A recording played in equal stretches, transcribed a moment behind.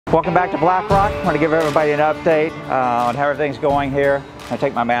Welcome back to Black Rock. I want to give everybody an update on how everything's going here. I'm going to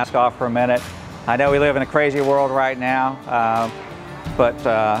take my mask off for a minute. I know we live in a crazy world right now, but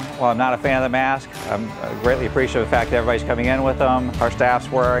while I'm not a fan of the mask, I'm greatly appreciative of the fact that everybody's coming in with them, our staff's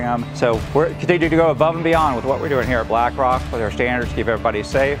wearing them. So we're continuing to go above and beyond with what we're doing here at Black Rock with our standards to keep everybody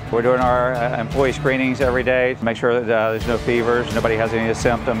safe. We're doing our employee screenings every day to make sure that there's no fevers, nobody has any of the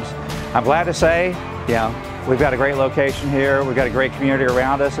symptoms. I'm glad to say, we've got a great location here. We've got a great community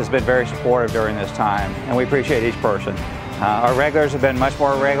around us that's been very supportive during this time, and we appreciate each person. Our regulars have been much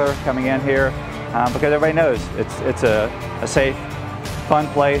more regular coming in here because everybody knows it's a safe, fun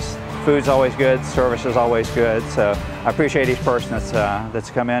place. Food's always good, service is always good. So I appreciate each person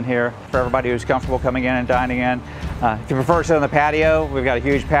that's come in here. For everybody who's comfortable coming in and dining in, if you prefer to sit on the patio, we've got a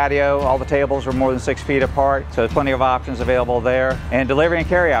huge patio. All the tables are more than 6 feet apart, so there's plenty of options available there. And delivery and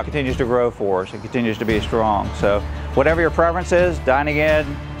carryout continues to grow for us. It continues to be strong. So whatever your preference is, dining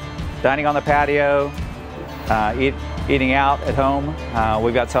in, dining on the patio, eating out at home,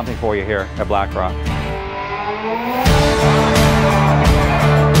 we've got something for you here at Black Rock.